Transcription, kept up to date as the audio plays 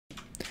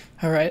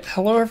Alright,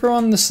 hello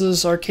everyone, this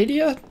is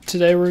Arcadia.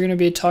 Today we're going to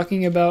be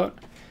talking about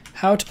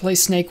how to play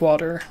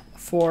Snakewater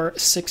for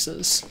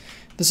sixes.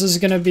 This is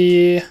going to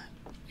be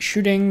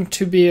shooting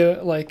to be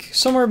like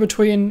somewhere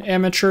between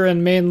amateur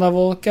and main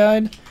level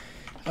guide.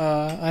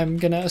 I'm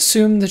going to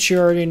assume that you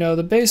already know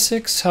the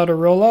basics, how to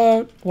roll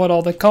out, what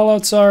all the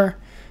callouts are.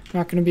 I'm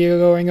not going to be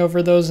going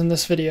over those in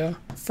this video.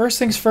 First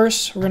things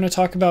first, we're going to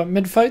talk about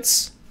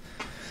mid-fights.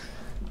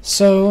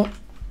 So,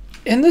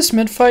 in this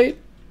mid-fight,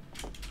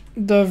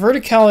 the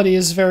verticality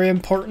is very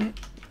important,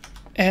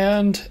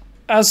 and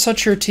as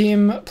such your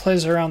team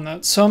plays around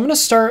that. So I'm going to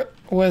start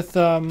with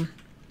the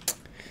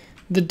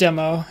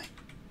demo,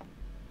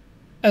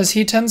 as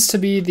he tends to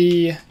be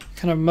the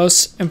kind of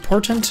most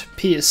important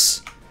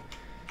piece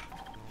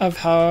of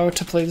how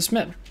to play this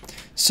mid.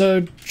 So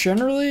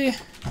generally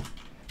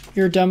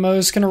your demo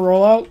is going to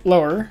roll out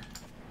lower.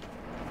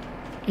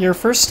 Your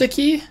first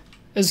sticky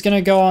is going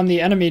to go on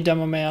the enemy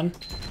demo man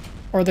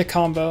or the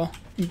combo.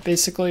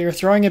 Basically, you're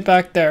throwing it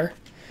back there.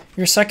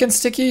 Your second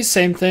sticky,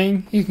 same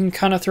thing. You can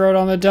kind of throw it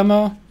on the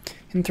demo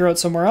and throw it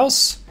somewhere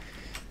else.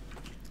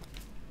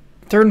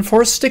 Third and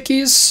fourth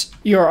stickies,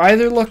 you're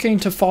either looking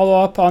to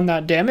follow up on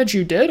that damage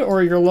you did,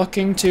 or you're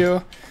looking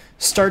to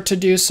start to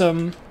do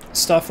some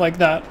stuff like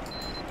that,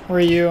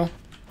 where you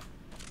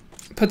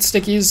put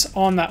stickies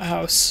on that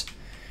house.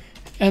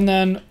 And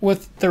then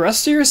with the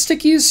rest of your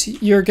stickies,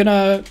 you're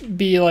gonna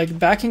be like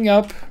backing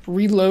up,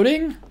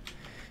 reloading,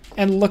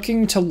 and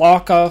looking to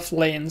lock off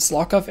lanes,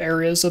 lock off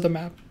areas of the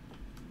map.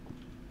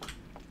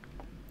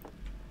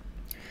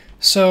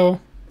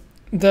 So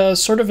the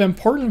sort of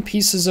important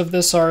pieces of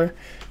this are,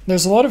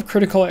 there's a lot of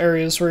critical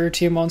areas where your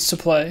team wants to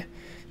play.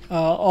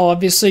 I'll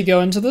obviously go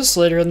into this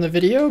later in the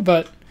video,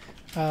 but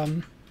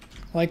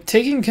like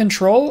taking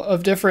control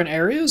of different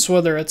areas,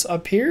 whether it's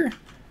up here,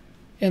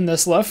 in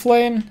this left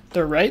lane,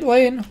 the right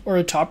lane, or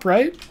a top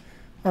right,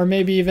 or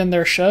maybe even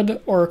their shed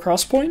or a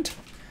cross point.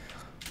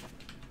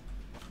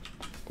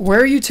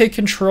 Where you take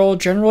control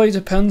generally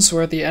depends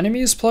where the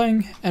enemy is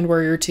playing and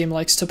where your team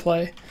likes to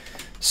play.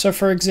 So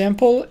for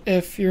example,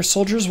 if your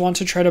soldiers want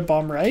to try to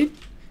bomb right,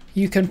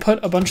 you can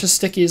put a bunch of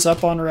stickies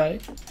up on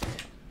right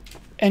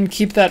and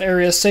keep that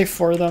area safe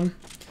for them.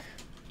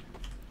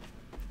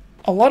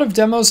 A lot of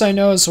demos I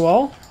know as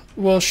well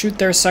will shoot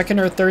their second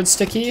or third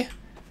sticky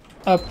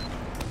up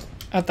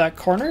at that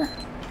corner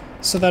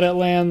so that it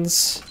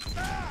lands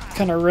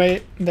kind of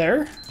right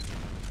there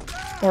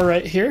or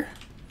right here.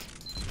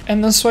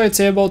 And this way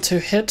it's able to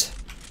hit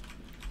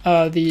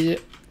the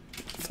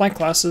flank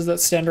classes that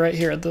stand right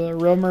here, the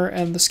roamer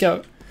and the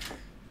scout.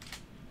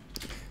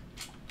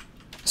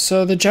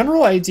 So the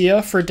general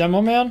idea for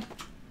demo man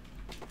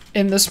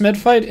in this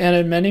mid-fight and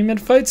in many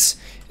mid-fights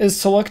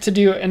is to look to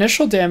do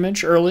initial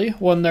damage early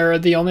when they're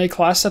the only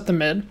class at the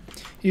mid.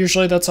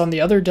 Usually that's on the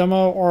other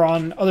demo or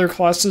on other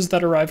classes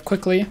that arrive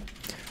quickly,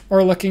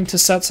 or looking to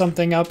set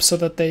something up so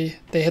that they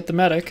hit the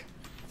medic.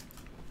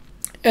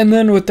 And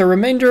then with the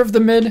remainder of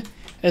the mid,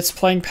 it's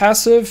playing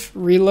passive,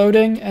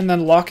 reloading, and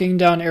then locking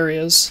down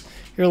areas.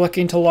 You're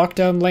looking to lock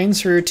down lanes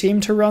for your team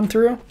to run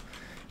through,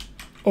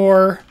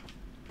 or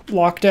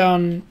lock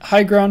down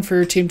high ground for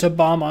your team to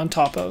bomb on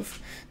top of.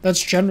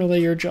 That's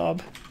generally your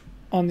job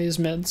on these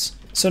mids.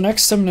 So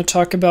next I'm going to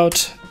talk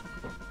about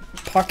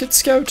Pocket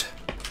Scout.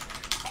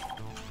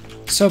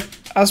 So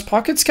as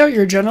Pocket Scout,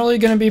 you're generally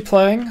going to be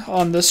playing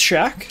on this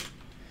shack.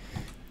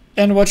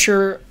 And what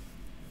your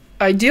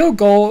ideal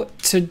goal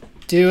to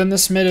do in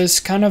this mid is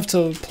kind of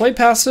to play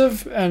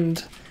passive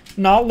and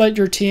not let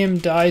your team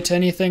die to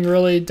anything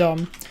really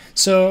dumb.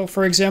 So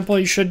for example,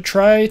 you should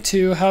try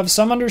to have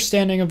some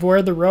understanding of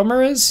where the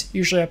roamer is,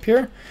 usually up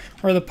here,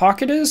 where the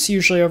pocket is,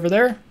 usually over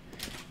there,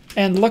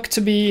 and look to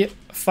be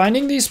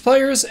finding these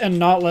players and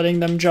not letting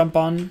them jump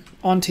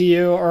onto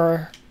you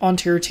or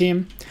onto your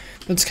team.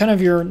 That's kind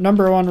of your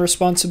number one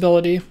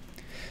responsibility.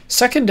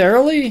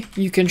 Secondarily,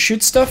 you can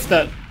shoot stuff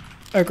that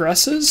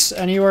aggresses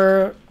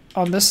anywhere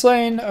on this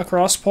lane, a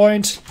cross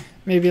point,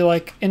 maybe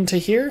like into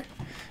here,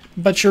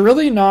 but you're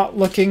really not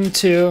looking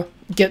to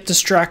get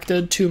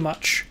distracted too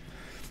much.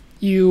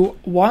 You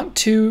want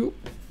to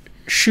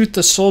shoot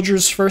the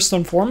soldiers first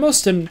and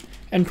foremost and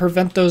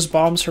prevent those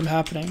bombs from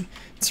happening.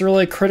 It's a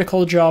really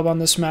critical job on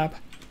this map.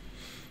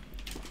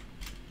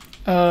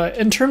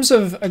 In terms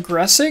of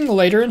aggressing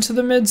later into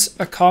the mids,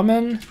 a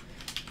common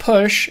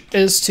push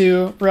is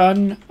to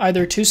run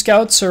either 2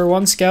 scouts or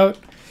 1 scout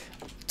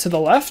to the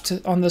left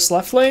on this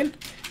left lane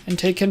and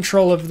take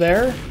control of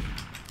their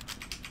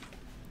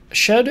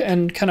shed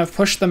and kind of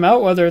push them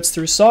out, whether it's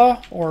through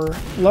saw or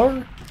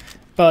lower.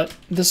 But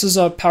this is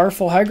a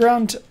powerful high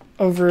ground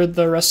over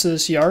the rest of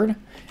this yard,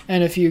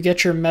 and if you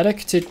get your medic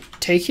to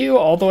take you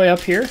all the way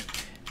up here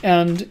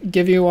and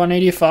give you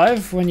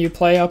 185 when you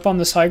play up on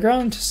this high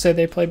ground, say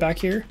they play back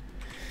here,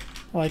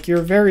 like,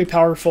 you're very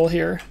powerful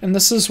here, and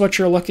this is what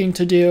you're looking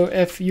to do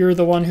if you're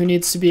the one who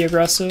needs to be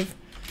aggressive.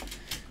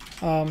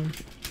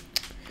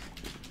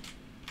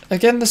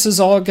 Again, this is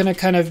all going to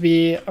kind of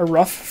be a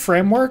rough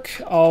framework.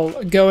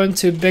 I'll go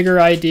into bigger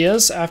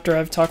ideas after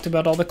I've talked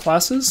about all the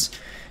classes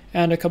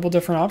and a couple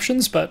different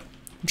options, but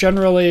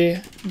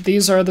generally,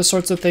 these are the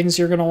sorts of things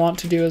you're going to want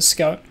to do as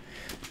scout.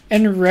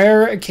 In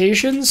rare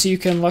occasions, you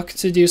can look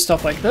to do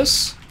stuff like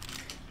this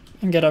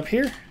and get up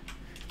here.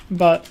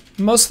 But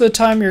most of the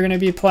time, you're going to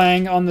be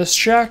playing on this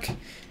shack,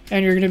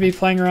 and you're going to be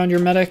playing around your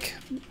medic,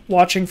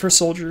 watching for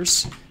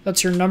soldiers.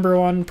 That's your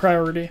 #1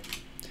 priority.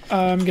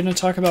 I'm going to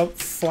talk about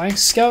flank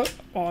scout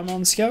while I'm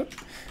on scout.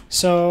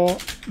 So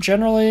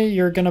generally,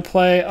 you're going to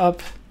play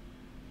up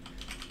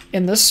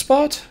in this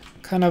spot,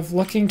 kind of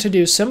looking to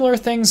do similar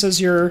things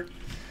as your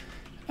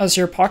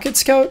pocket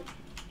scout,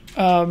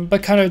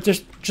 but kind of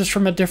just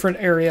from a different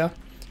area.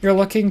 You're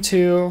looking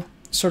to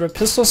sort of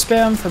pistol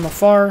spam from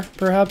afar,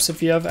 perhaps,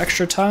 if you have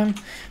extra time,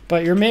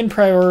 but your main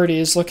priority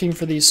is looking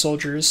for these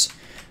soldiers.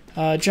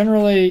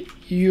 Generally,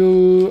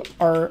 you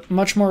are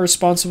much more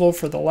responsible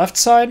for the left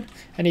side.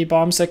 Any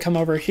bombs that come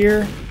over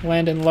here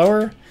land in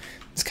lower.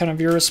 It's kind of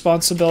your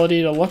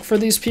responsibility to look for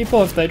these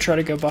people. If they try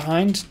to go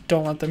behind,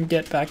 don't let them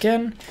get back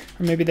in.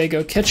 Or maybe they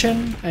go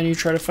kitchen and you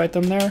try to fight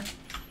them there.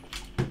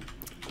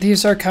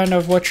 These are kind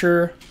of what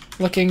you're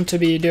looking to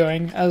be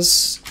doing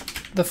as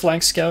the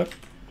flank scout.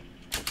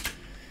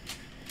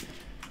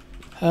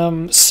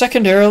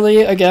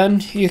 Secondarily,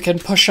 again, you can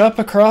push up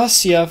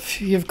across. You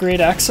have great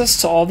access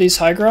to all these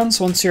high grounds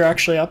once you're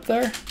actually up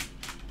there.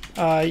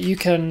 You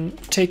can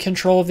take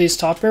control of these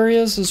top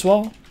areas as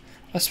well,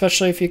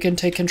 especially if you can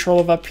take control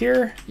of up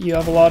here. You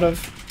have a lot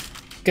of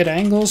good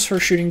angles for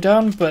shooting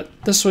down, but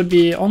this would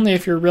be only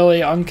if you're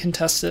really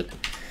uncontested.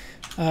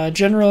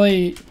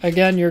 Generally,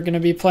 again, you're going to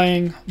be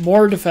playing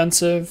more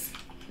defensive.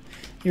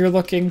 You're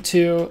looking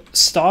to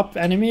stop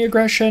enemy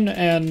aggression,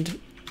 and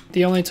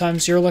the only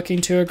times you're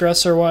looking to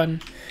aggress are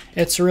when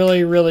it's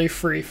really, really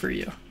free for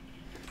you.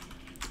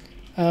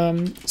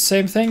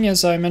 Same thing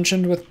as I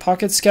mentioned with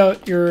Pocket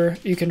Scout,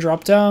 you can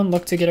drop down,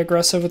 look to get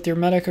aggressive with your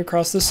medic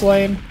across this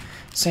lane.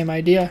 Same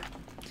idea.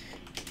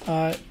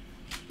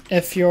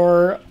 If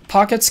your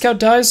Pocket Scout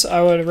dies,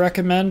 I would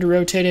recommend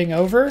rotating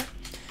over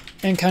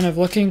and kind of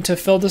looking to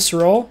fill this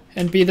role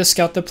and be the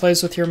scout that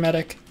plays with your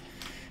medic.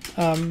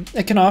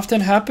 It can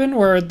often happen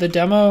where their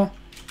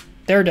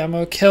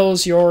demo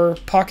kills your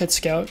Pocket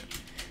Scout,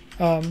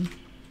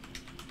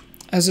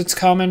 as it's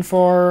common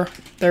for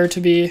there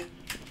to be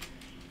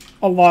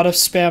a lot of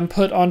spam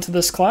put onto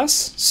this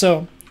class.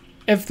 So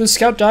if the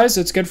scout dies,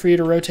 it's good for you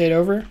to rotate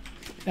over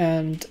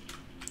and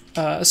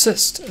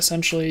assist.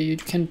 Essentially, you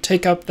can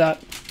take up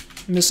that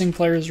missing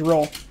player's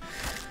role.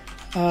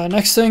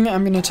 Next thing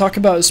I'm going to talk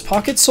about is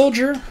Pocket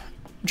Soldier.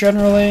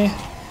 Generally,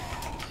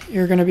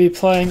 you're going to be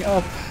playing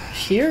up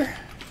here.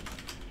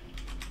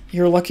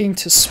 You're looking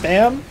to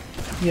spam.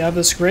 You have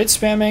this great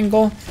spam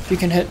angle. You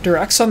can hit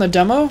directs on the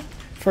demo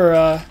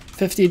for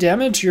 50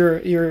 damage.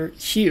 You're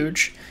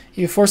huge.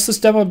 You force this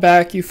demo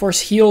back. You force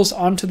heals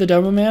onto the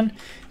demo man.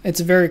 It's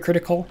very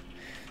critical.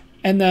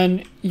 And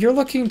then you're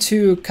looking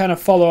to kind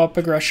of follow up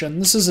aggression.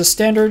 This is a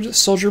standard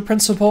soldier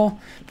principle,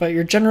 but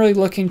you're generally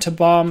looking to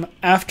bomb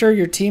after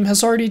your team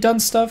has already done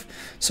stuff.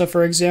 So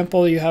for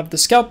example, you have the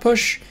scout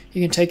push.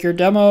 You can take your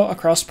demo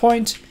across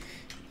point.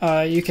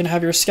 You can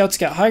have your scouts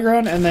get high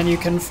ground, and then you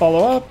can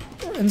follow up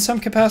in some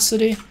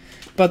capacity.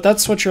 But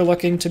that's what you're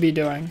looking to be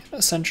doing,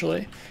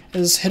 essentially,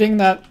 is hitting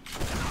that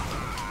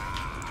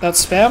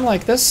spam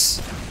like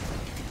this,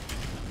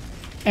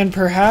 and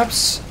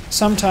perhaps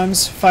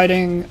sometimes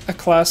fighting a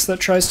class that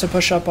tries to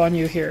push up on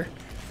you here.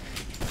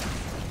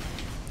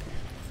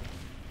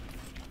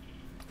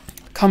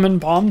 Common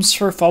bombs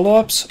for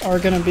follow-ups are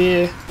going to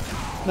be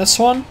this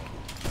one.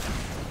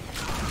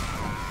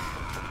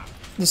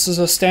 This is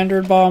a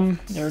standard bomb.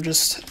 You're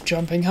just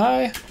jumping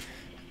high.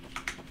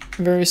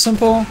 Very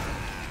simple.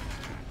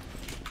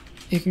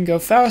 You can go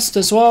fast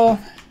as well.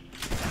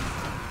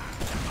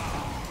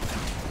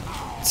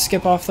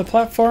 Skip off the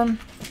platform.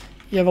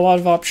 You have a lot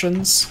of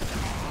options.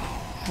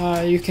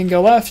 You can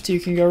go left, you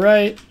can go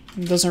right.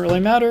 It doesn't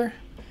really matter.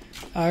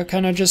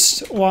 Kind of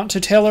just want to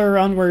tailor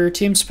around where your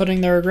team's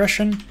putting their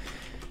aggression.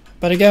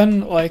 But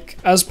again, like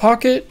as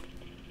Pocket,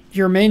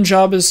 your main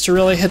job is to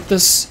really hit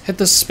this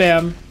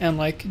spam and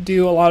like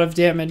do a lot of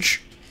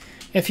damage.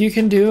 If you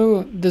can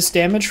do this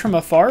damage from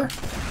afar,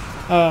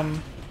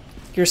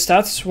 your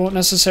stats won't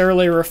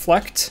necessarily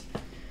reflect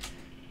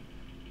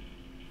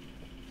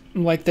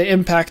like the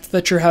impact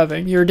that you're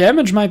having. Your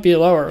damage might be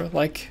lower.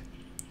 Like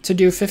to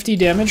do 50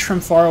 damage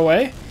from far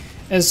away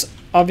is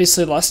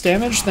obviously less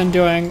damage than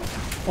doing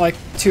like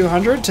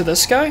 200 to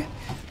this guy,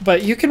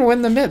 but you can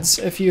win the mids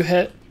if you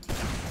hit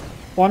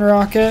one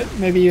rocket,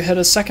 maybe you hit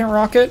a second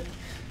rocket.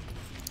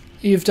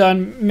 You've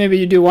done, maybe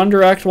you do one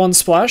direct, one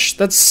splash.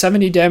 That's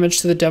 70 damage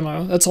to the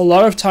demo. That's a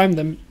lot of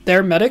time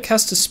their medic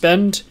has to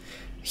spend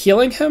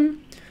healing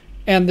him,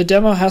 and the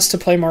demo has to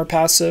play more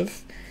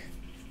passive.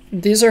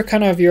 These are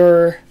kind of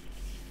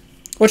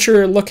what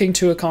you're looking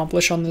to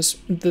accomplish on this,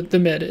 the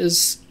mid,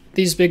 is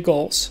these big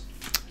goals.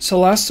 So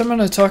last I'm going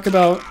to talk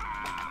about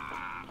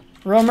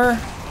roamer.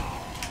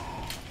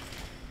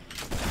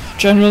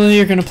 Generally,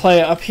 you're going to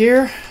play up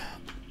here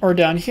or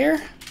down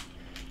here.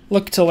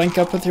 Look to link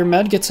up with your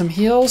med, get some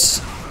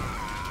heals,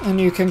 and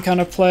you can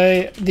kind of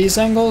play these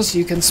angles.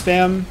 You can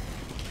spam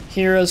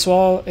Here as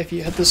well, if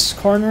you hit this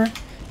corner,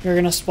 you're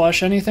gonna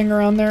splash anything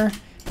around there.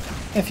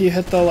 If you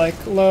hit the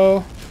like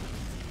low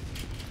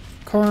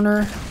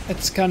corner,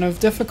 it's kind of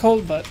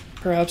difficult, but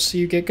perhaps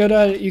you get good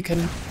at it. You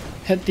can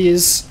hit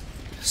these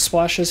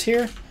splashes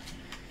here.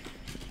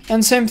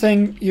 And same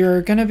thing,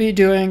 you're going to be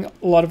doing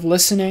a lot of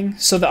listening.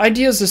 So the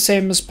idea is the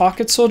same as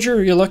Pocket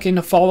Soldier. You're looking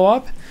to follow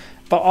up,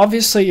 but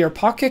obviously your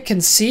pocket can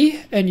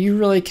see and you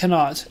really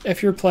cannot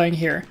if you're playing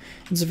here.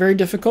 It's very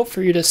difficult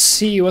for you to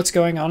see what's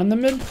going on in the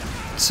mid.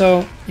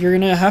 So you're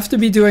going to have to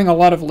be doing a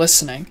lot of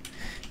listening.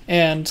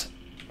 And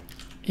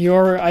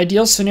your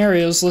ideal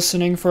scenario is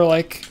listening for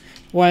like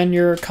when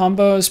your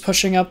combo is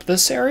pushing up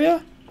this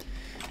area.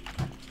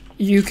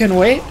 You can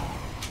wait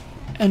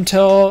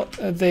until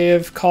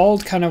they've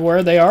called kind of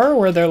where they are,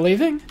 where they're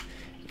leaving,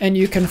 and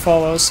you can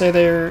follow. Say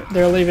they're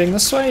leaving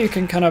this way, you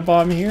can kind of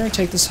bomb here,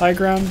 take this high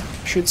ground,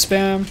 shoot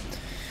spam,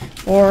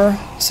 or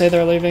say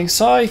they're leaving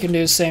saw, you can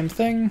do the same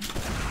thing.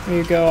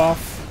 You go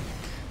off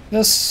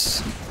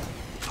this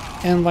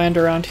and land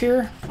around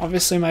here.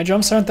 Obviously my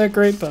jumps aren't that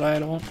great, but I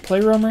don't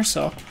play roamer,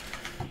 so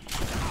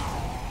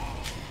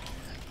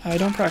I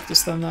don't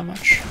practice them that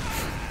much.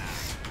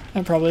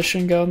 I probably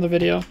shouldn't go in the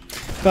video,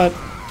 but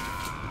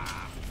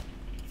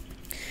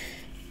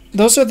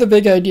those are the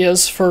big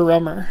ideas for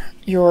roamer.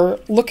 You're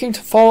looking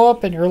to follow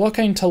up and you're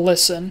looking to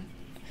listen.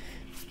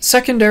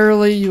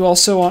 Secondarily, you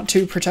also want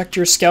to protect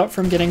your scout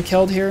from getting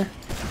killed here.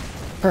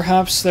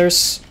 Perhaps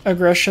there's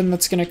aggression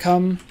that's going to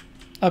come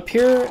up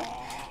here.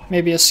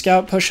 Maybe a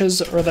scout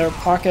pushes or their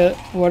pocket,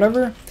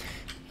 whatever.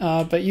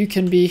 But you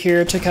can be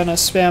here to kind of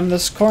spam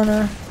this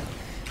corner.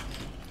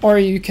 Or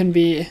you can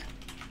be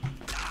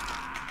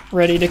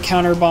ready to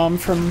counter bomb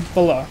from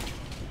below.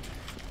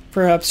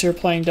 Perhaps you're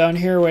playing down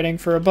here waiting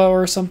for a bow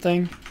or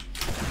something.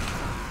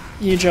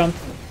 You jump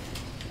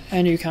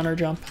and you counter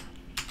jump.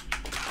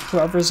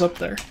 Whoever's up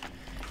there.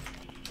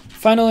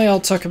 Finally, I'll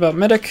talk about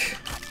medic.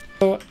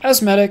 So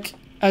as medic,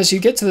 as you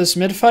get to this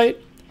mid fight,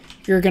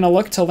 you're going to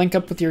look to link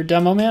up with your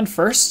demo man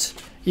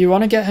first. You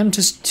want to get him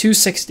to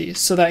 260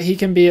 so that he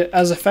can be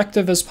as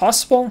effective as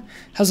possible,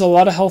 has a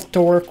lot of health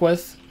to work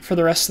with for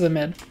the rest of the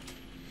mid.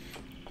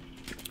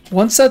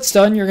 Once that's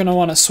done, you're going to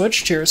want to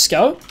switch to your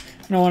scout.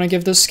 And I want to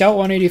give this scout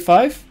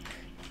 185.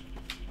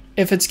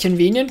 If it's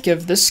convenient,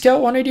 give this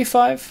scout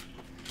 185.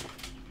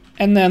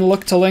 And then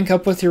look to link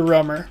up with your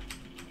roamer.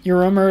 Your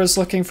roamer is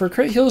looking for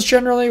crit heals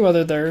generally,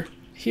 whether they're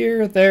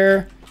here,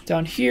 there,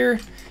 down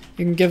here.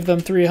 You can give them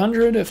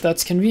 300 if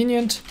that's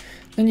convenient.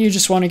 Then you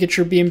just want to get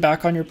your beam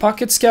back on your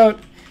pocket scout.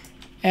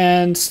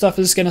 And stuff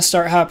is going to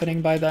start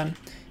happening by then.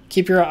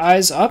 Keep your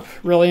eyes up,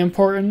 really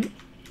important.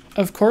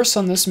 Of course,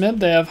 on this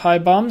mid, they have high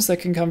bombs that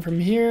can come from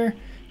here,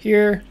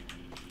 here.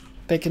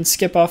 They can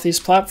skip off these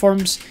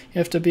platforms. You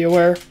have to be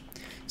aware.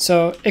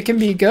 So it can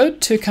be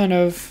good to kind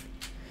of,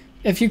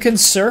 if you can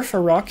surf a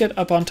rocket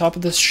up on top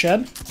of this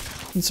shed,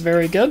 it's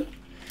very good.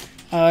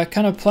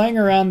 Kind of playing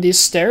around these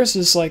stairs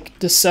is like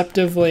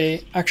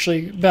deceptively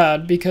actually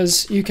bad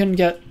because you can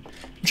get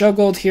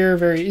juggled here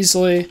very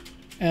easily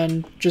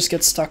and just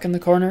get stuck in the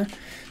corner.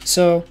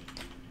 So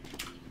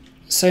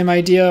same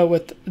idea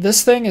with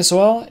this thing as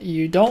well.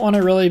 You don't want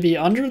to really be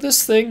under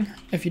this thing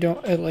if you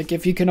don't, like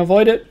if you can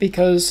avoid it,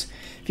 because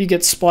if you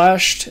get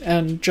splashed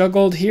and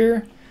juggled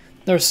here,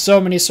 there's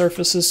so many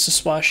surfaces to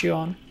splash you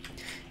on.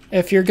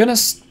 If you're gonna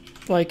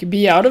like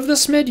be out of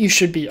this mid, you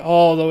should be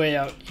all the way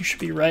out. You should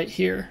be right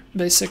here,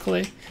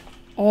 basically,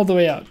 all the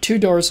way out, 2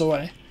 doors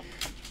away.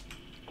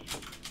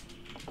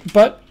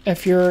 But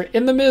if you're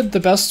in the mid, the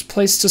best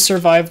place to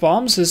survive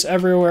bombs is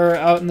everywhere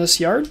out in this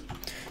yard.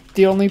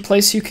 The only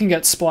place you can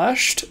get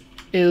splashed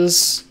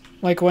is,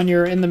 like when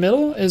you're in the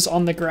middle, is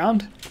on the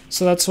ground.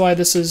 So that's why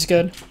this is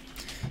good.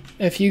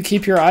 If you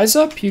keep your eyes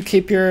up, you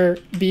keep your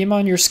beam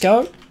on your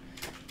scout.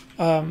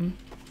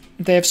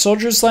 They have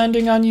soldiers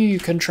landing on you, you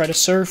can try to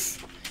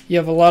surf. You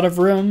have a lot of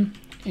room.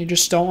 You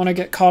just don't want to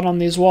get caught on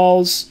these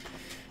walls.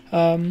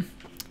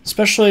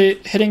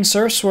 Especially hitting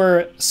surfs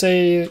where,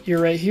 say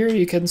you're right here,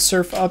 you can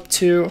surf up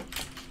to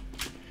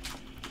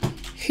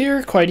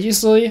here quite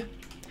easily.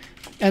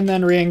 And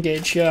then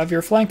re-engage. You have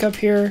your flank up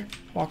here,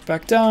 walk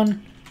back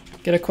down,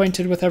 get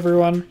acquainted with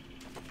everyone,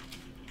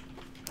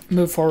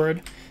 move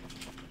forward.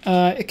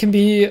 It can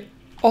be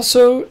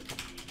also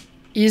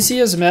easy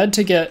as med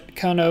to get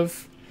kind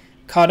of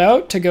caught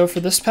out, to go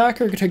for this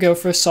pack or to go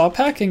for a saw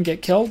pack and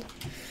get killed.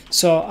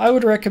 So I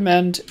would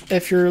recommend,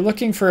 if you're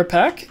looking for a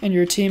pack and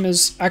your team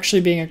is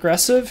actually being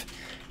aggressive,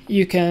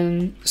 you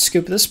can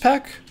scoop this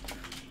pack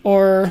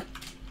or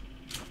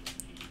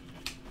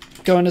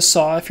go into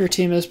saw if your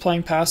team is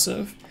playing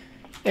passive.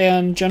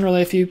 And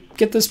generally if you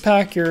get this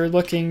pack, you're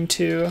looking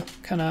to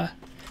kind of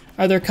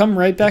either come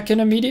right back in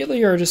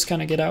immediately or just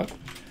kind of get out.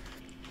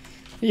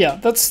 Yeah,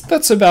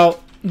 that's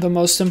about the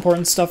most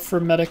important stuff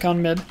for medic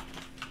on mid.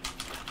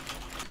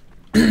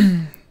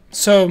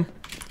 So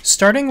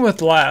starting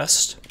with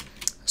last,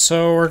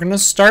 so we're gonna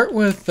start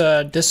with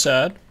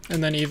disadd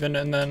and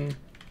then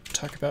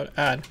talk about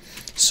add.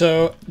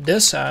 So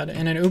disadd,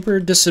 in an uber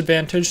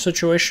disadvantage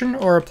situation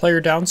or a player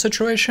down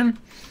situation,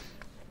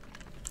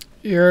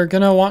 you're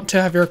gonna want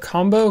to have your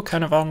combo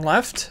kind of on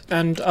left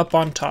and up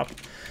on top.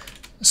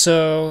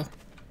 So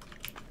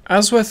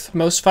as with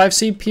most 5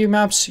 CPU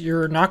maps,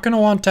 you're not gonna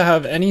want to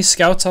have any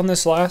scouts on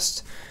this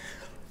last.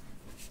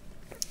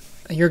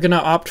 You're gonna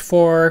opt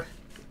for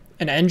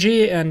an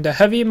NG and a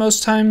heavy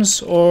most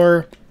times,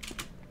 or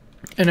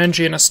an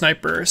NG and a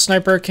sniper. A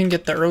sniper can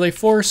get the early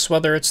force,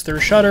 whether it's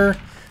through shutter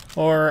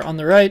or on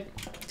the right.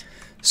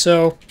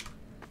 So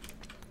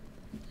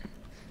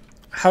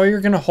how you're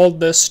going to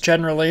hold this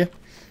generally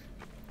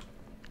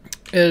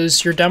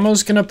is your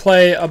demo's going to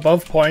play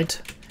above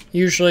point,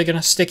 usually going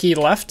to sticky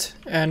left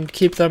and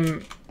keep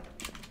them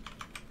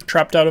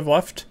trapped out of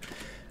left.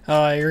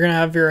 You're going to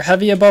have your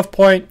heavy above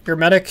point, your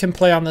medic can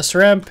play on this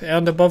ramp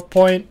and above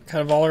point,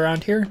 kind of all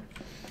around here.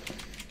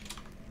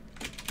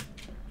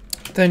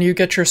 Then you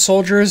get your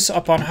soldiers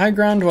up on high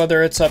ground,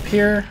 whether it's up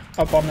here,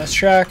 up on this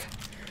shack,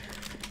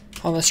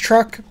 on this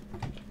truck.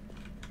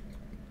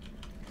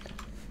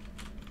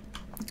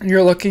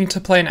 You're looking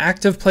to play in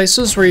active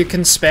places where you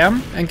can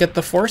spam and get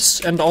the force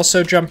and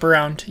also jump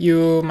around.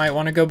 You might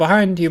want to go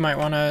behind, you might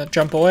want to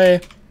jump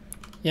away,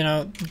 you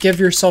know, give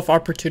yourself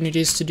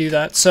opportunities to do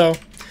that. So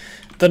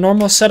the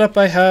normal setup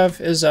I have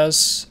is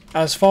as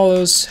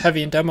follows: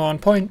 heavy and demo on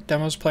point,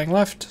 demo's playing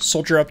left,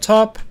 soldier up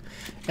top,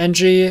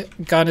 NG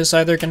gun is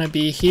either going to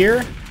be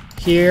here,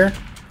 here,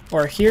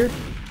 or here,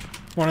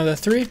 one of the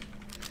three.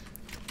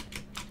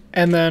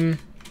 And then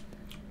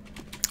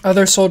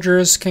other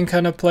soldiers can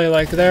kind of play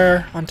like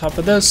there on top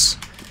of this,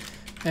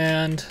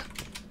 and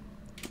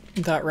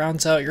that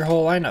rounds out your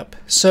whole lineup.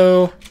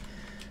 So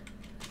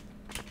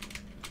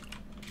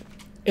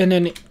in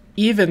an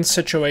even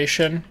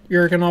situation,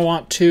 you're going to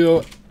want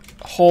to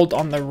hold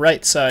on the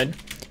right side.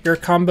 Your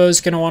combo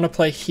is going to want to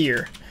play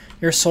here.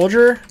 Your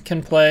soldier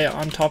can play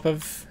on top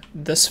of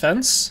this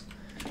fence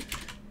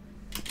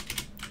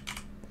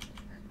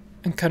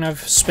and kind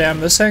of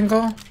spam this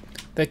angle.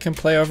 They can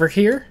play over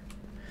here.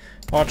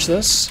 Watch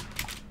this.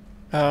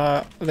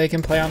 They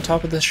can play on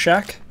top of this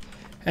shack.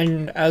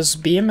 And as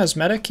beam, as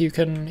medic, you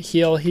can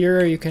heal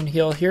here, you can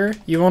heal here.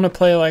 You want to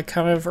play like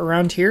kind of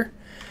around here.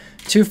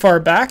 Too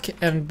far back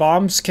and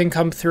bombs can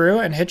come through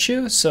and hit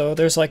you. So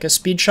there's like a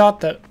speed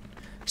shot that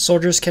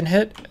soldiers can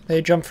hit.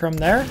 They jump from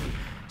there.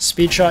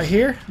 Speed shot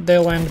here, they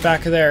land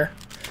back there.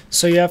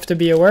 So you have to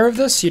be aware of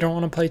this. You don't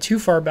want to play too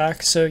far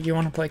back, so you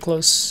want to play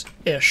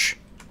close-ish.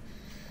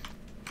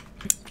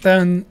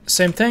 Then,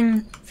 same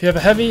thing. If you have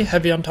a heavy,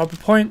 heavy on top of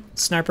point,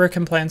 sniper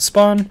can play in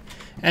spawn.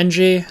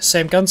 NG,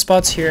 same gun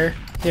spots here,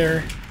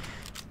 here,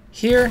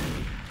 here.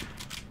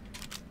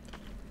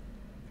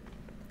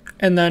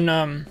 And then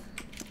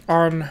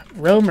on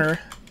roamer,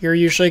 you're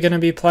usually going to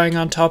be playing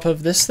on top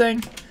of this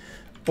thing,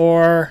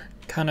 or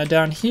kind of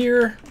down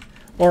here,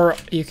 or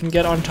you can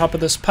get on top of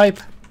this pipe.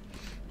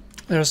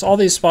 There's all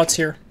these spots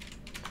here.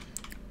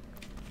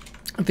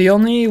 The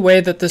only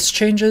way that this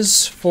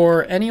changes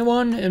for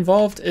anyone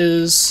involved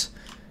is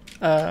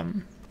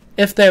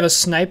if they have a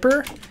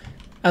sniper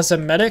as a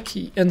medic,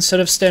 instead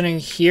of standing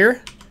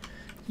here,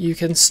 you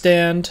can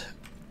stand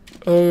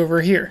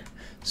over here.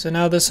 So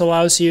now this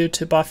allows you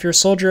to buff your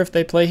soldier if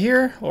they play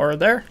here or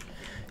there.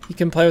 You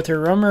can play with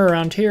your roamer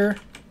around here,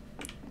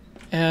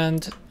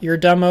 and your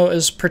demo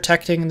is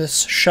protecting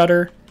this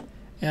shutter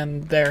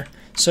and there.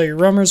 So your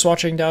roamer's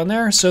watching down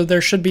there, so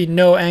there should be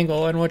no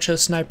angle in which a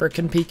sniper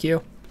can peek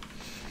you.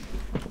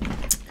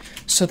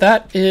 So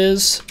that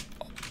is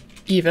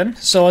even.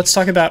 So let's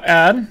talk about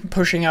add,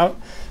 pushing out.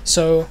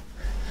 So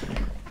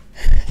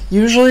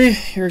usually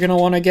you're going to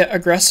want to get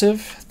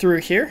aggressive through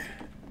here.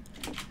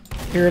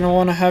 You're going to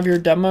want to have your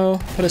demo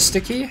put a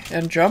sticky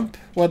and jump,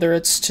 whether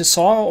it's to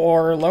saw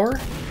or lower.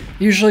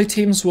 Usually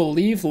teams will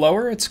leave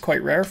lower. It's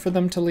quite rare for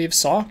them to leave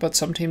saw, but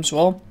some teams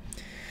will.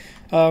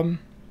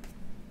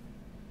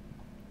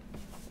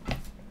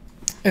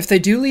 If they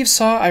do leave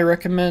saw, I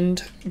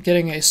recommend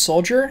getting a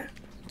soldier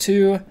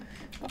to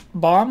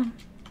bomb.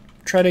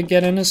 Try to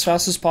get in as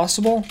fast as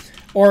possible.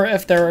 Or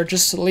if they're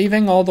just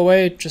leaving all the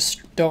way,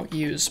 just don't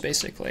use,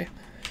 basically.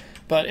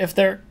 But if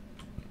they're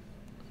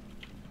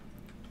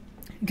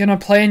gonna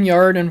play in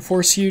yard and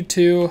force you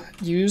to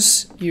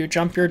use, you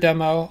jump your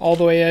demo all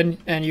the way in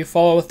and you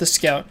follow with the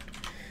scout.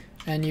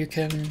 And you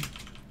can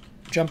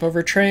jump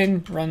over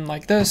train, run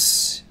like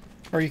this,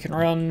 or you can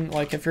run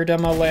like if your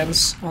demo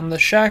lands on the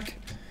shack,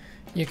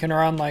 you can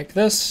run like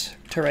this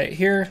to right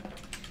here,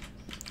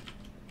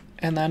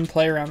 and then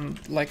play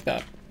around like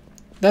that.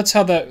 That's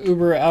how the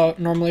Uber out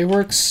normally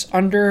works.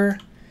 Under,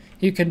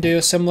 you can do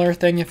a similar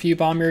thing if you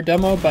bomb your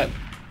demo, but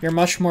you're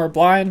much more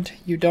blind.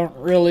 You don't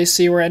really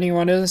see where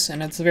anyone is,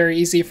 and it's very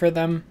easy for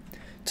them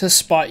to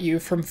spot you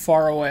from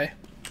far away.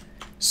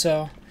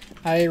 So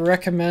I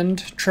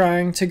recommend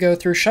trying to go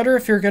through shutter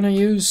if you're going to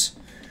use.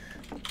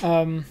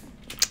 And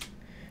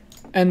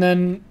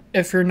then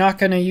if you're not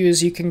going to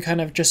use, you can kind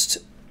of just,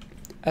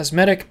 as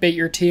medic, bait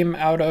your team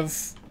out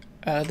of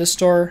this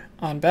door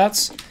on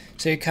bats.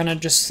 So you kind of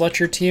just let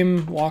your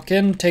team walk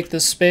in, take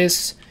this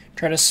space,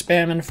 try to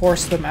spam and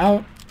force them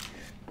out,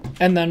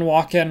 and then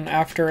walk in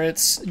after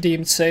it's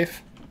deemed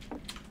safe.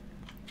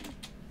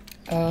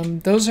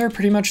 Those are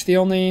pretty much the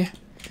only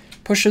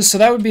pushes, so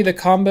that would be the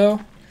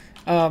combo.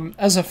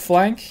 As a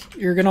flank,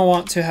 you're going to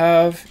want to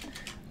have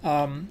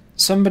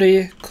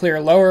somebody clear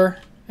lower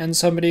and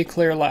somebody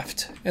clear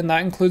left, and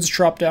that includes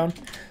drop down.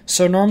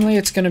 So normally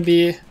it's going to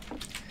be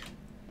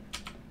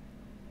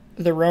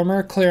the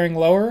roamer clearing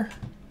lower,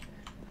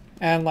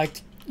 and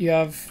like you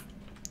have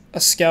a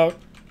scout,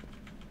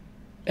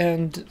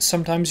 and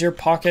sometimes your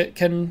pocket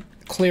can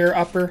clear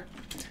upper.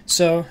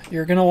 So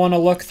you're going to want to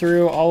look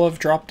through all of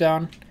drop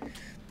down.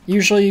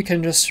 Usually you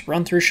can just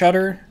run through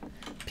shutter,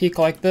 peek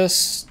like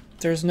this.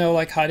 There's no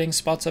like hiding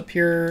spots up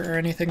here or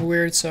anything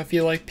weird, so if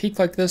you like peek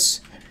like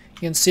this,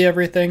 you can see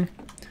everything,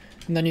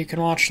 and then you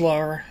can watch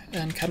lower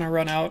and kind of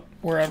run out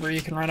wherever.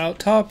 You can run out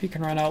top, you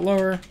can run out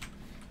lower.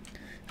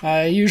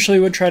 I usually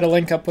would try to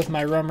link up with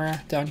my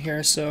roamer down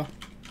here, so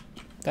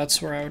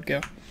that's where I would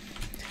go.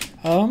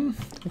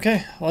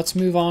 Okay, let's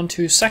move on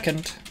to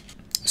second.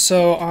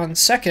 So on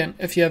second,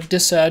 if you have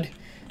dised,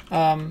 you're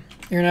going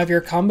to have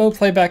your combo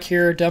play back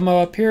here, demo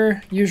up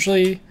here.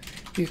 Usually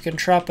you can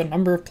trap a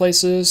number of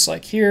places,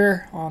 like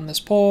here, on this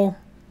pole,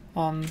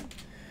 on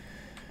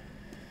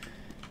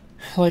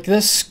like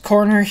this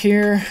corner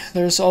here.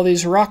 There's all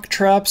these rock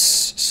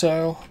traps,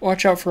 so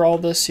watch out for all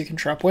this. You can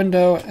trap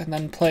window and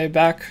then play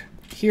back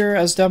here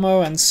as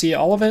demo and see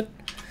all of it.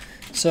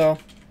 So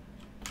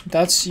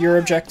that's your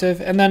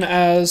objective. And then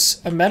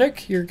as a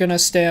medic, you're going to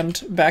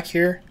stand back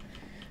here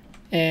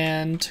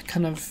and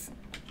kind of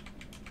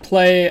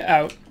play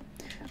out.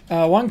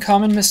 One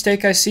common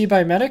mistake I see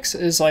by medics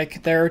is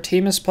like their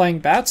team is playing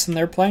bats and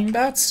they're playing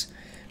bats,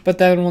 but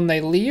then when they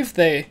leave,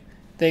 they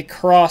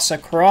cross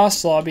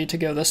across lobby to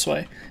go this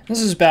way. This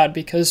is bad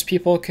because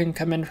people can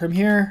come in from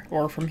here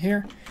or from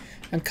here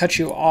and cut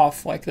you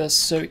off like this.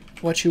 So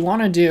what you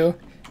want to do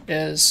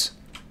is,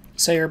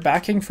 say you're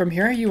backing from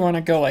here, you want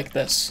to go like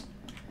this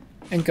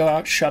and go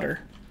out shutter.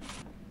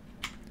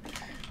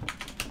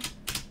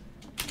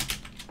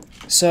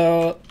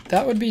 So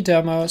that would be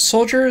demo.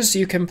 Soldiers,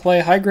 you can play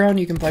high ground,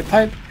 you can play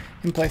pipe,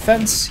 you can play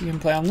fence, you can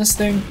play on this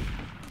thing.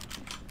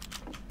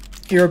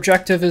 Your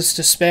objective is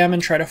to spam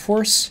and try to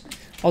force.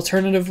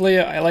 Alternatively,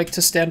 I like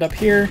to stand up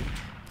here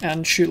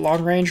and shoot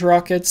long range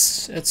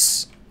rockets.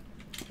 It's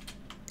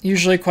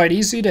usually quite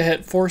easy to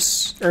hit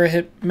force or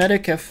hit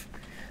medic if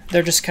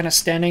they're just kind of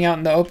standing out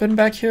in the open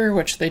back here,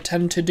 which they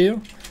tend to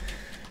do.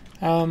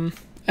 And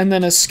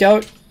then as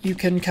scout, you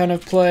can kind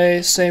of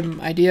play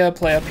same idea,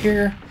 play up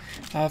here.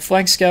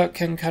 Flank scout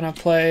can kind of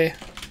play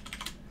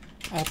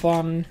up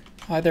on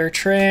either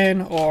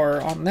train or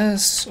on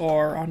this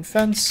or on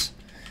fence.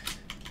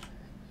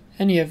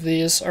 Any of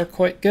these are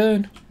quite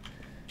good.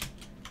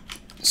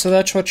 So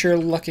that's what you're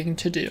looking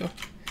to do.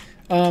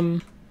 Yeah,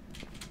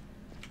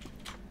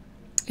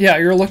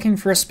 you're looking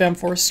for a spam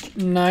force.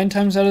 9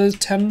 times out of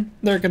 10,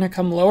 they're going to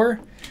come lower.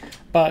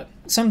 But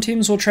some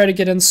teams will try to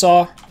get in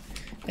saw,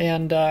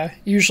 and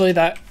usually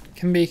that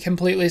can be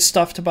completely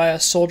stuffed by a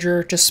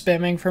soldier just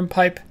spamming from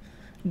pipe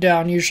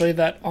down. Usually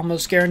that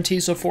almost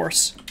guarantees a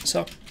force.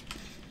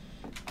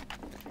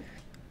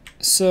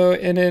 So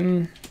in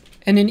an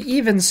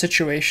even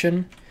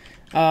situation,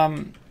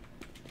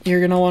 you're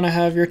going to want to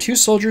have your 2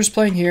 soldiers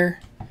playing here.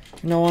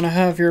 You're going to want to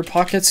have your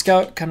pocket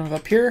scout kind of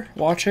up here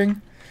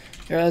watching.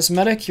 As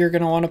medic, you're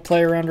going to want to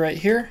play around right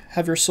here.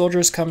 Have your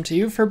soldiers come to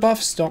you for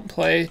buffs. Don't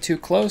play too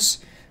close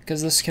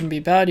because this can be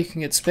bad. You can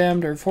get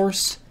spammed or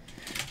forced.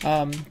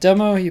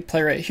 Demo, you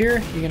play right here.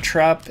 You can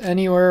trap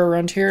anywhere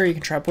around here. You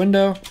can trap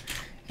window.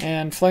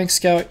 And flank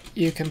scout,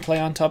 you can play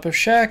on top of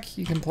shack.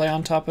 You can play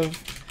on top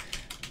of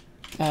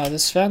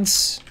this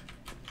fence.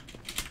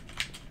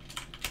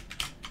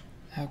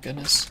 Oh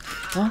goodness.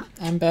 Well,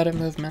 I'm bad at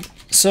movement.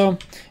 So you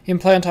can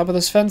play on top of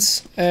this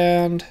fence,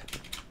 and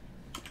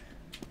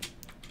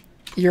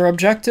your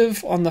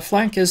objective on the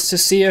flank is to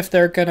see if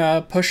they're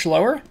gonna push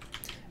lower.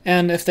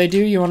 And if they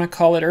do, you want to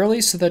call it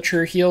early so that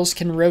your heals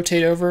can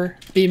rotate over.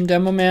 Beam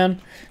demo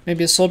man.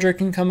 Maybe a soldier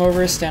can come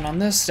over, stand on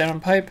this, stand on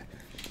pipe.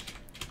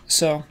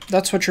 So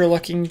that's what you're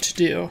looking to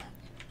do.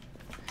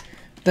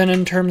 Then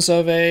in terms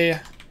of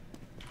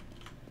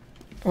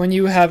when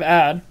you have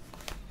add,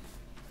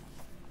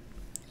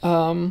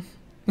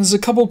 there's a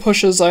couple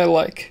pushes I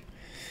like.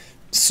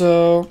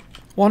 So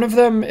one of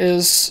them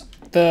is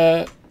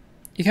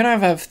you kind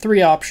of have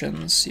 3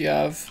 options. You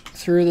have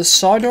through the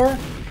saw door,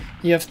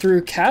 you have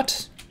through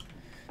cat,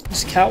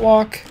 this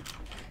catwalk,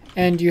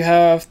 and you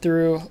have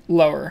through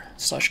lower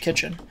 /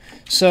 kitchen.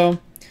 So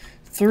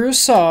through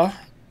saw,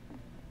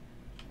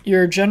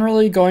 you're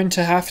generally going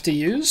to have to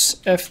use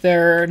if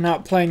they're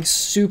not playing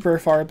super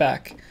far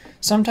back.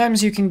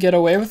 Sometimes you can get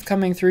away with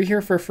coming through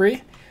here for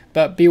free,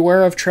 but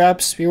beware of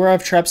traps. Beware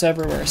of traps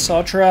everywhere.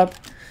 Saw trap,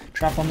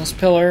 trap on this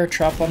pillar,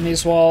 trap on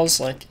these walls,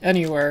 like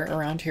anywhere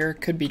around here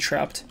could be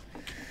trapped.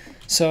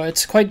 So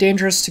it's quite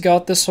dangerous to go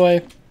out this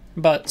way,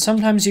 but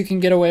sometimes you can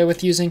get away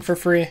with using for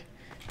free,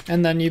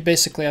 and then you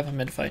basically have a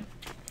mid-fight.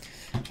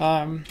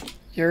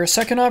 Your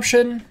second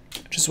option,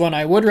 which is one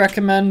I would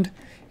recommend,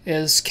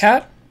 is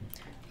cat.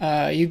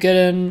 You get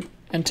in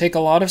and take a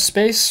lot of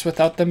space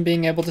without them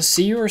being able to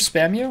see you or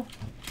spam you.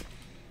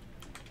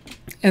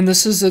 And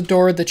this is a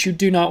door that you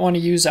do not want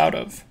to use out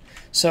of.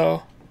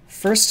 So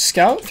first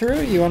scout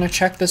through, you want to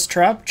check this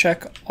trap,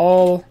 check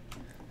all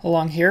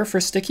along here for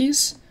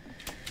stickies.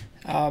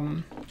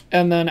 And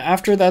then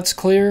after that's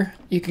clear,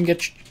 you can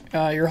get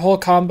your whole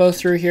combo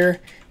through here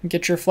and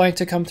get your flank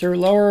to come through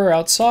lower or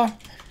out saw,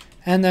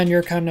 and then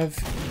you're kind of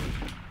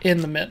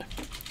in the mid.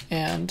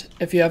 And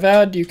if you have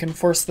ad, you can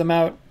force them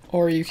out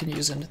or you can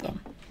use into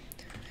them.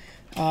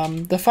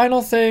 The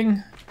final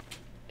thing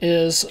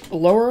is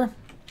lower.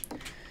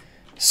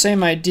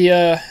 Same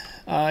idea.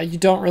 You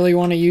don't really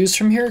want to use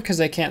from here because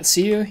they can't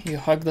see you. You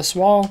hug this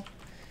wall,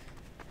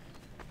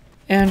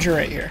 and you're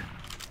right here.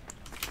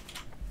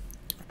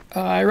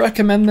 I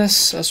recommend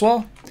this as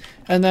well.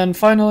 And then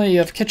finally you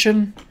have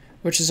kitchen,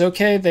 which is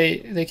okay.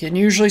 They can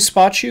usually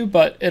spot you,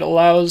 but it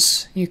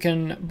allows you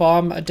can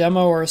bomb a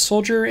demo or a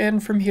soldier in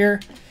from here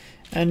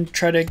and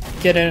try to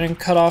get in and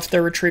cut off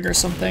their retreat or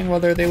something,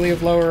 whether they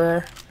leave lower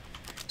or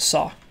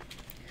saw.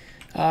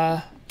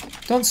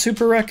 Don't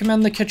super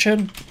recommend the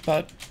kitchen,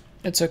 but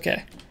it's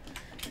okay.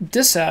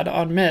 Disad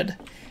on mid.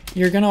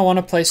 You're going to want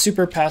to play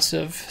super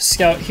passive.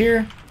 Scout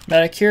here,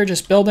 medic here,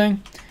 just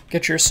building.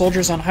 Get your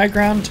soldiers on high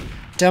ground.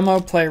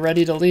 Demo, play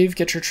ready to leave,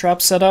 get your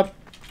trap set up,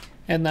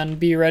 and then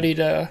be ready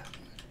to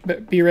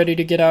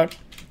get out.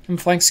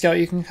 And flank scout,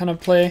 you can kind of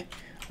play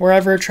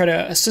wherever, try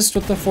to assist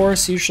with the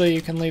force. Usually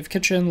you can leave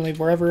kitchen, leave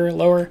wherever,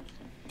 lower.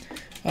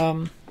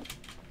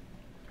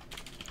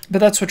 But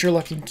that's what you're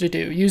looking to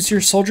do. Use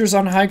your soldiers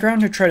on high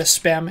ground to try to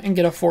spam and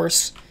get a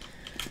force.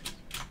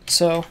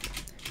 So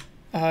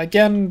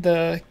again,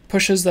 the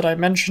pushes that I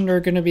mentioned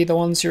are going to be the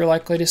ones you're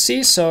likely to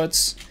see, so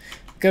it's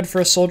good for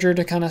a soldier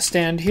to kind of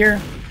stand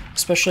here,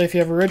 especially if you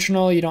have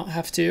original. You don't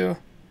have to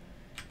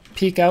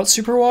peek out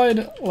super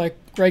wide. Like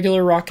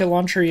regular rocket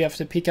launcher, you have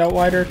to peek out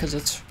wider because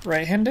it's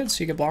right-handed,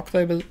 so you get blocked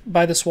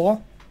by this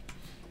wall.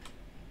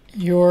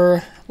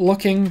 You're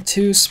looking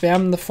to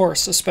spam the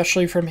force,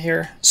 especially from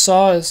here.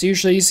 Saw is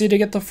usually easy to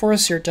get the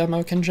force. Your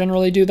demo can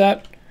generally do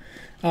that.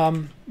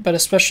 But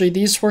especially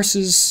these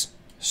forces,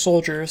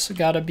 soldiers,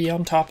 gotta be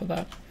on top of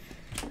that.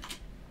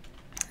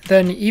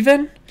 Then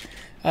even,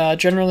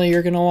 generally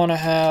you're gonna want to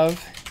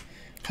have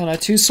kind of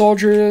 2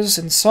 soldiers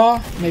and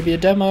saw, maybe a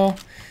demo.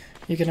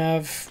 You can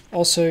have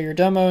also your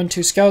demo and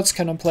 2 scouts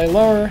kind of play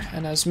lower,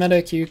 and as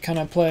medic you kind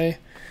of play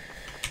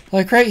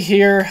like right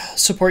here,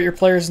 support your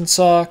players and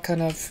saw,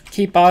 kind of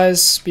keep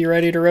eyes, be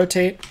ready to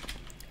rotate.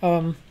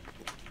 That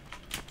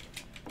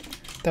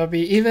would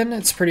be even.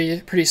 It's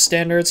pretty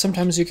standard.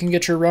 Sometimes you can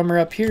get your roamer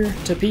up here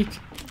to peek.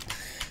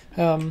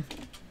 But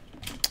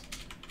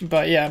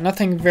yeah,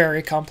 nothing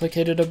very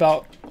complicated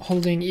about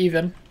holding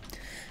even.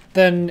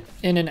 Then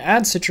in an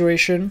ad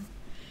situation,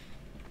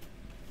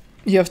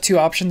 you have 2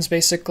 options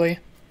basically,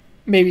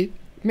 maybe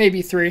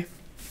 3.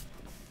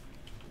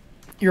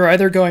 You're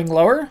either going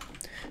lower,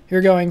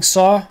 you're going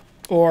saw,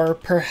 or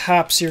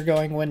perhaps you're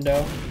going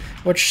window,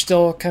 which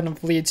still kind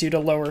of leads you to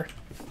lower.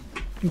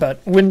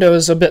 But window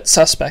is a bit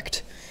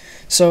suspect.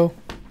 So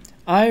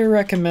I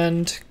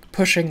recommend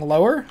pushing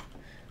lower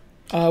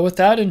with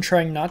that and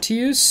trying not to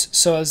use.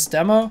 So as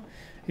demo,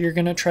 you're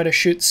going to try to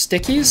shoot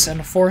stickies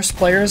and force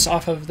players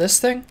off of this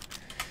thing,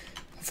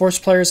 force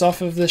players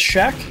off of this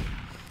shack,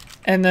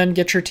 and then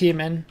get your team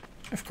in.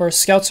 Of course,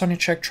 scouts want to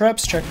check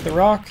traps, check the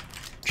rock,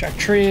 check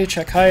tree,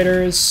 check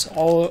hiders,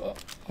 all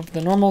of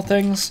the normal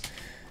things.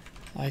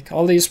 Like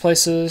all these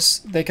places,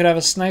 they could have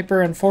a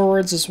sniper and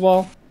forwards as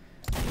well.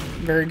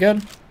 Very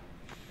good.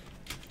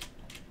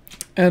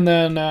 And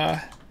then,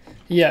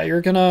 yeah,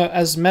 you're gonna,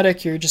 as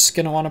medic, you're just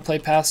gonna want to play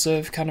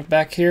passive, kind of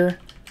back here,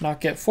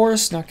 not get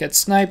forced, not get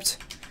sniped.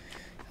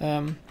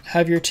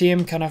 Have your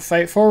team kind of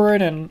fight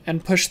forward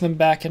and push them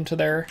back into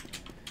their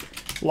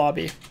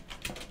lobby.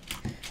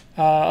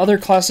 Other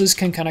classes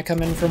can kind of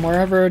come in from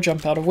wherever,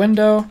 jump out a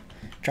window,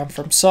 jump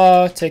from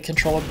saw, take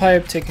control of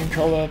pipe, take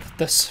control of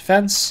this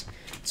fence.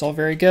 It's all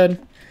very good.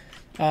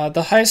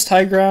 The highest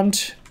high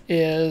ground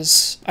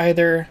is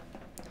either...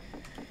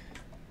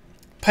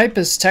 Pipe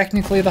is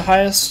technically the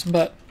highest,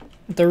 but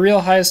the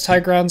real highest high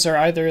grounds are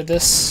either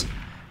this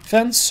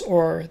fence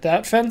or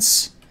that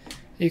fence.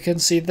 You can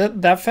see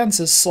that that fence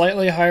is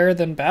slightly higher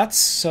than bats,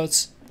 so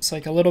it's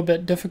like a little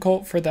bit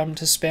difficult for them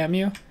to spam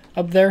you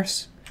up there.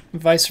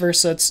 Vice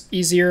versa, it's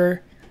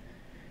easier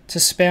to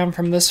spam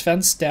from this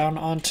fence down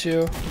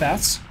onto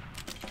bats.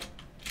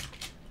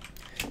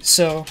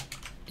 So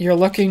you're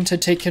looking to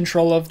take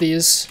control of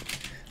these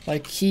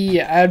like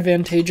key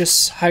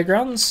advantageous high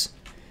grounds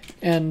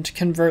and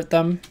convert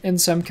them in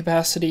some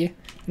capacity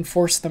and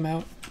force them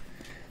out.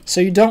 So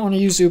you don't want to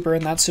use Uber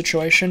in that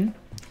situation.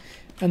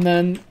 And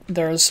then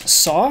there's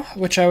Saw,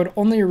 which I would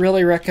only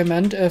really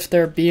recommend if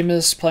their beam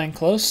is playing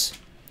close,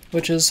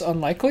 which is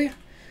unlikely.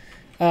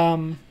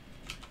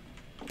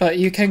 But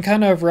you can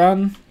kind of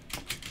run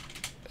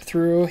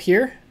through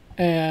here,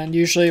 and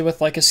usually with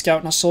like a scout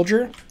and a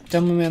soldier.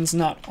 Demoman's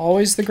not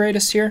always the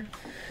greatest here.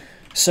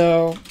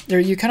 So there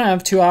you kind of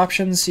have 2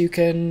 options. You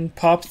can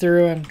pop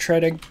through and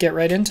try to get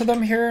right into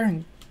them here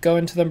and go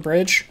into them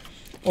bridge.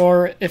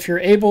 Or if you're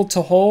able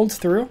to hold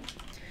through,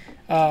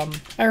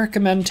 I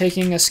recommend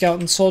taking a scout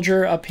and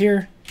soldier up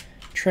here,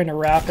 trying to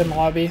wrap in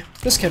lobby.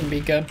 This can be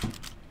good.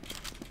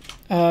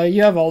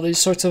 You have all these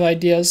sorts of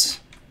ideas,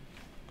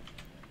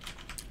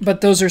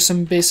 but those are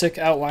some basic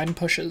outline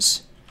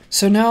pushes.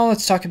 So now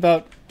let's talk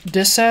about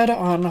disad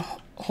on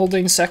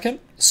holding second.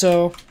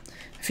 So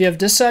if you have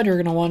disad, you're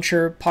going to want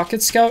your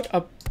pocket scout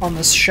up on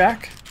this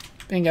shack,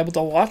 being able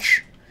to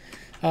watch.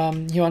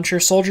 You want your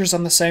soldiers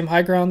on the same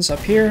high grounds up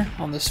here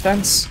on this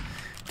fence.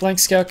 Flank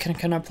scout can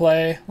kind of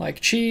play like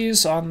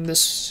cheese on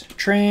this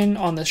train,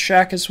 on this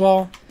shack as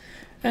well.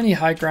 Any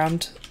high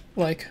ground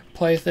like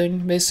play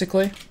thing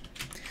basically.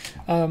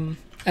 And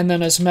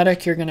then as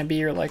medic, you're going to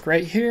be like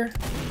right here,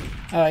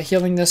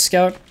 healing this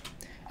scout.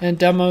 And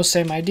demo,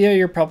 same idea.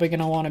 You're probably going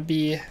to want to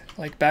be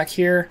like back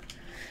here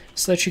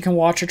so that you can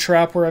watch a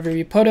trap wherever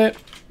you put it.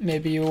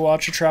 Maybe you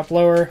watch a trap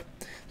lower.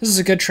 This is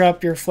a good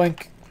trap. Your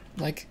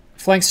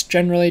flanks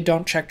generally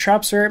don't check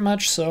traps very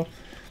much, so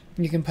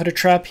you can put a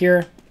trap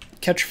here,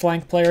 catch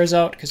flank players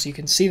out, because you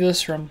can see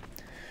this from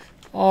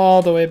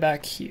all the way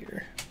back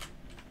here.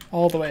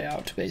 All the way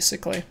out,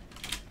 basically.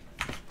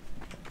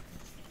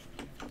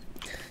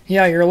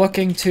 Yeah, you're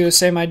looking to,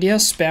 same idea,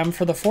 spam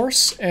for the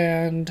force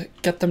and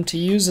get them to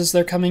use as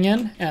they're coming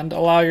in, and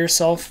allow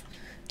yourself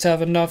to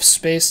have enough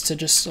space to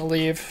just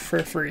leave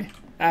for free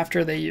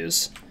after they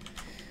use.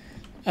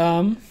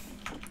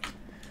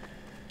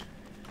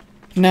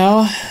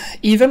 Now,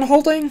 even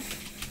holding,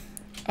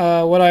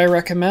 what I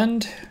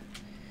recommend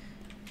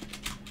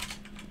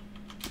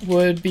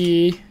would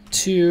be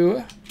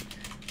to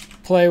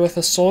play with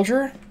a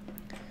soldier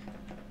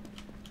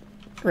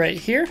right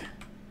here.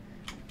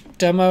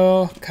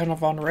 Demo kind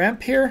of on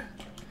ramp here.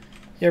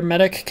 Your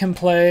medic can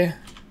play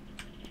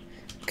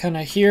kind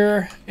of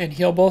here and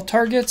heal both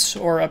targets,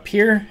 or up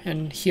here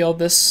and heal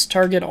this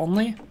target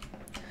only.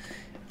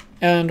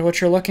 And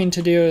what you're looking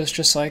to do is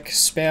just like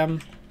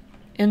spam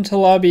into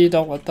lobby.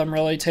 Don't let them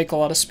really take a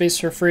lot of space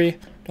for free.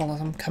 Don't let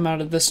them come out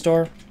of this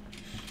door.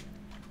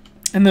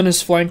 And then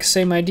as flank,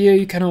 same idea.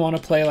 You kind of want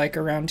to play like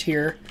around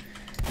here.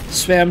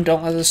 Spam,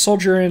 don't let the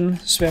soldier in.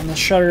 Spam the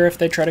shutter if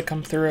they try to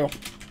come through.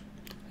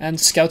 And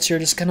scouts here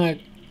just kind of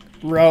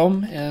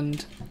roam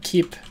and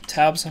keep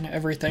tabs on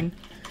everything.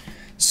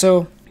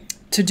 So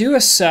to do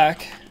a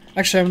sack,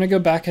 actually I'm going to go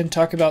back and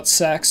talk about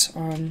sacks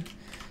on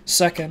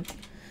second.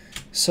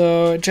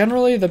 So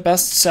generally the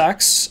best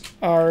sacks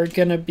are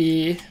going to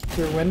be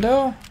through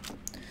window,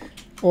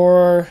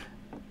 or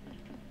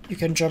you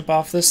can jump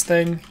off this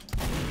thing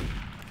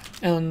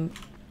and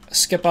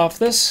skip off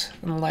this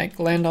and like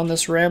land on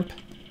this ramp,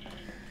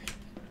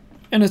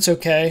 and it's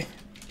okay.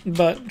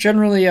 But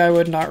generally I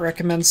would not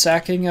recommend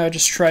sacking. I would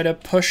just try to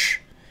push,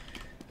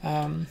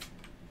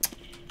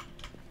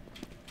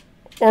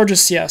 or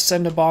just, yeah,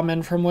 send a bomb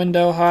in from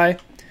window high. I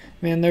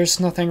mean, there's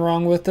nothing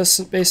wrong with this,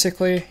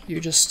 basically. You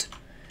just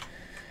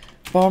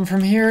bomb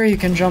from here. You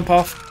can jump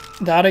off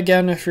that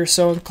again if you're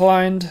so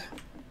inclined.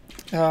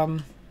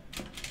 And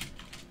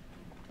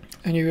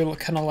you will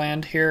kind of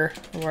land here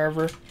or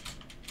wherever.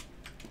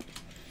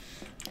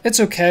 It's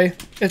okay.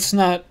 It's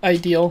not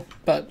ideal,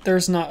 but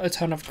there's not a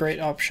ton of great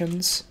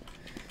options.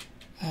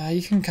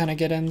 You can kind of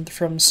get in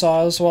from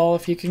saw as well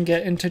if you can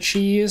get into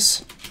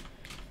cheese.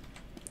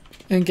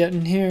 And get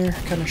in here,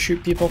 kind of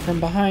shoot people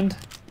from behind.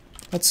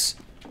 That's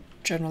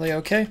generally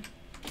okay.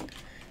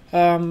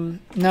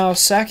 Now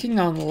sacking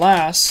on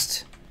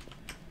last.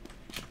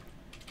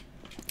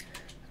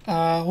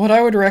 What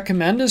I would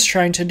recommend is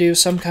trying to do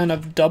some kind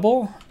of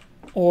double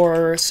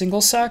or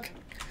single sack.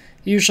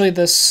 Usually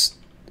this,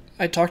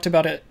 I talked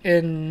about it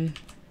in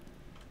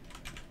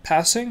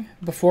passing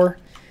before.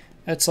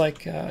 It's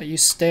like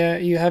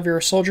you have your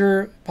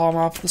soldier bomb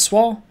off this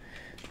wall.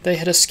 They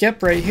hit a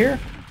skip right here,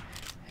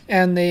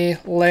 and they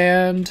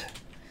land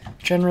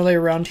generally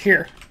around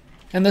here.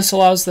 And this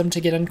allows them to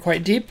get in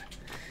quite deep.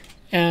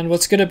 And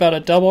what's good about a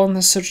double in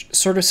this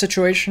sort of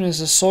situation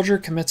is a soldier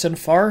commits in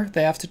far,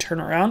 they have to turn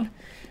around.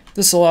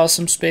 This allows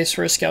some space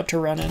for a scout to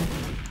run in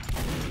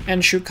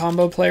and shoot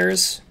combo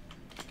players.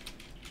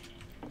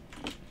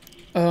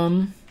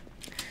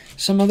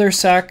 Some other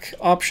sack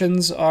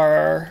options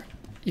are,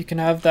 you can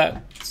have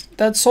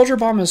that soldier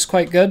bomb is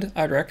quite good.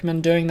 I'd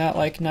recommend doing that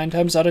like 9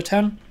 times out of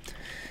 10.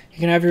 You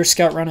can have your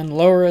scout run in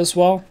lower as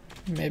well.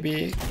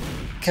 Maybe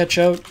catch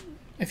out.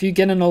 If you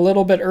get in a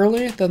little bit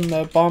early, then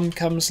the bomb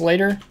comes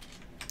later.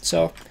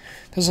 So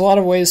there's a lot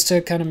of ways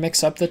to kind of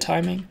mix up the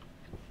timing.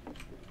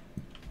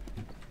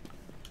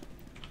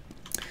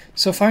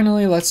 So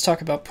finally, let's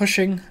talk about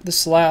pushing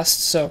this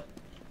last. So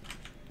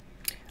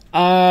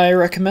I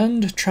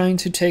recommend trying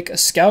to take a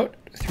scout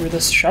through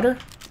this shutter.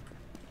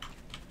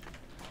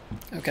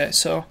 Okay,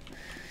 so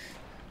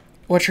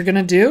what you're going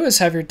to do is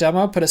have your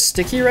demo put a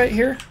sticky right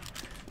here,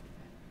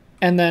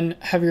 and then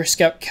have your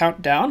scout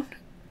count down.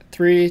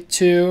 3,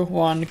 2,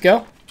 1,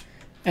 go.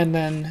 And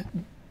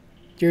then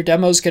your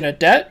demo's going to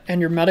det,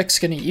 and your medic's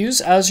going to use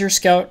as your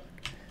scout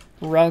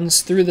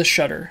runs through the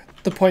shutter.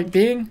 The point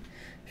being,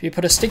 if you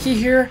put a sticky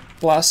here,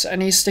 blast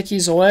any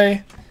stickies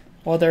away,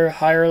 whether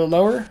higher or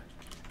lower,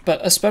 but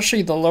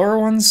especially the lower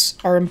ones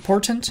are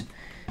important.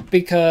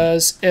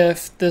 because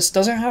if this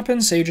doesn't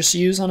happen, say you just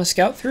use on a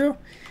scout through,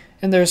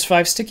 and there's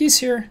 5 stickies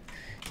here,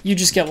 you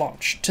just get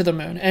launched to the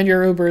moon, and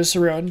your Uber is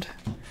ruined.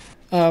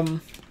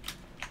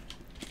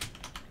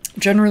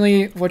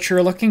 Generally, what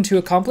you're looking to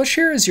accomplish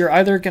here is you're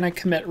either going to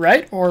commit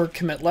right or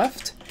commit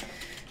left,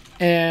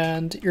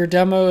 and your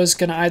demo is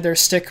going to either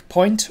stick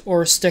point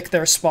or stick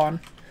their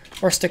spawn,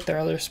 or stick their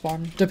other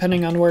spawn,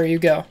 depending on where you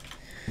go.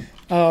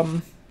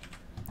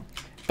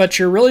 But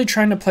you're really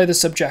trying to play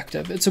this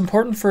objective. It's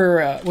important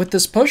for, with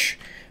this push,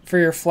 for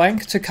your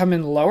flank to come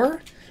in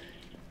lower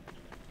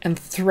and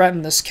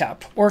threaten this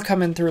cap, or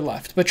come in through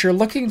left. But you're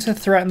looking to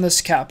threaten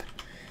this cap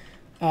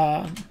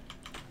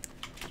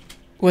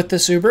with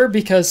this Uber,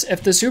 because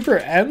if this Uber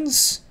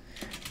ends,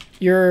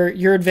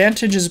 your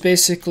advantage is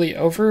basically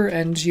over,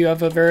 and you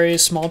have a very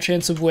small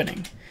chance of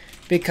winning,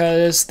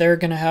 because they're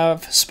going to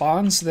have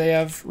spawns. They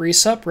have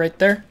resup right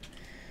there.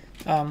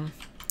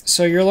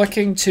 So you're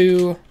looking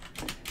to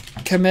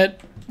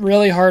commit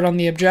really hard on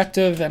the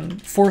objective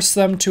and force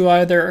them to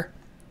either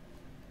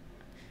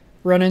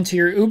run into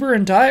your Uber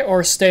and die,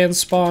 or stay in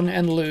spawn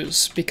and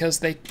lose because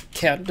they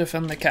can't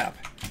defend the cap.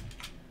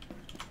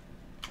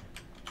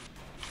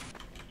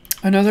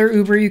 Another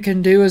Uber you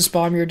can do is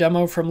bomb your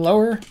demo from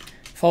lower,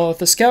 follow with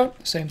the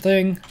scout, same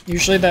thing.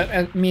 Usually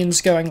that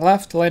means going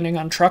left, landing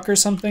on truck or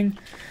something,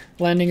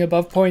 landing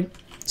above point,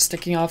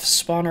 sticking off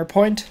spawn or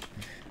point,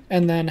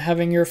 and then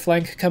having your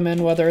flank come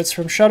in, whether it's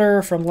from shutter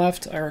or from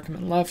left. I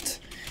recommend left,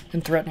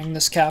 and threatening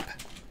this cap.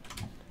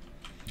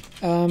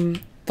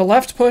 The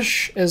left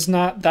push is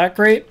not that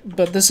great,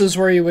 but this is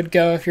where you would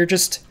go if you're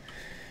just,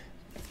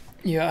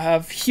 you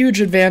have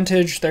huge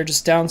advantage. They're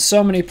just down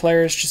so many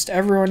players. Just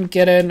everyone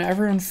get in,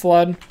 everyone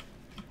flood.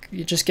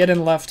 You just get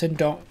in left and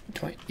don't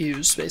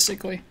use,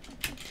 basically.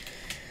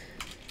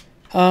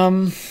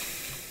 One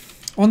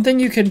thing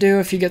you can do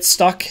if you get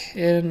stuck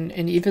in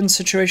an even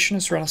situation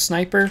is run a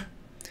sniper.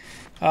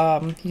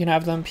 You can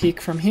have them peek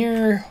from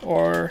here,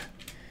 or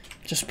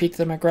just peek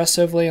them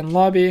aggressively in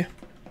lobby.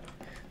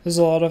 There's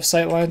a lot of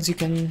sightlines. You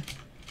can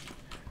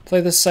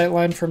play this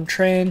sightline from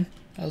train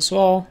as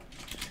well.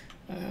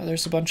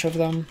 There's a bunch of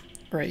them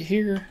right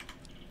here,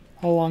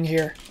 all along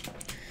here.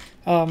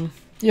 You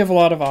have a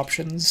lot of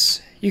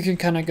options. You can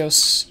kind of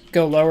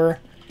go lower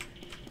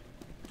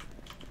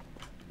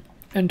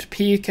and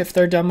peek if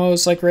their demo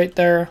is like right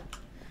there.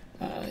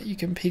 You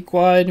can peek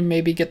wide and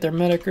maybe get their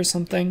medic or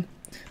something,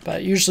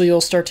 but usually you'll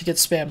start to get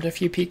spammed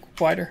if you peek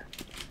wider.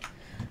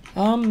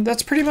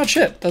 That's pretty much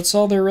it. That's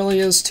all there really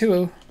is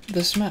to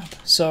this map.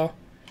 So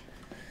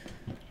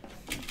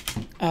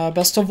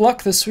best of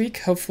luck this week.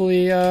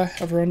 Hopefully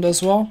everyone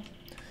does well.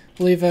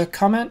 Leave a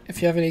comment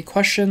if you have any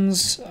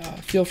questions.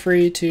 Feel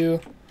free to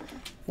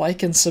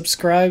like and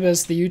subscribe,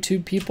 as the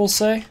YouTube people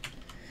say.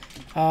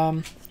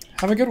 Have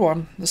a good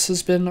one. This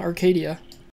has been Arcadia.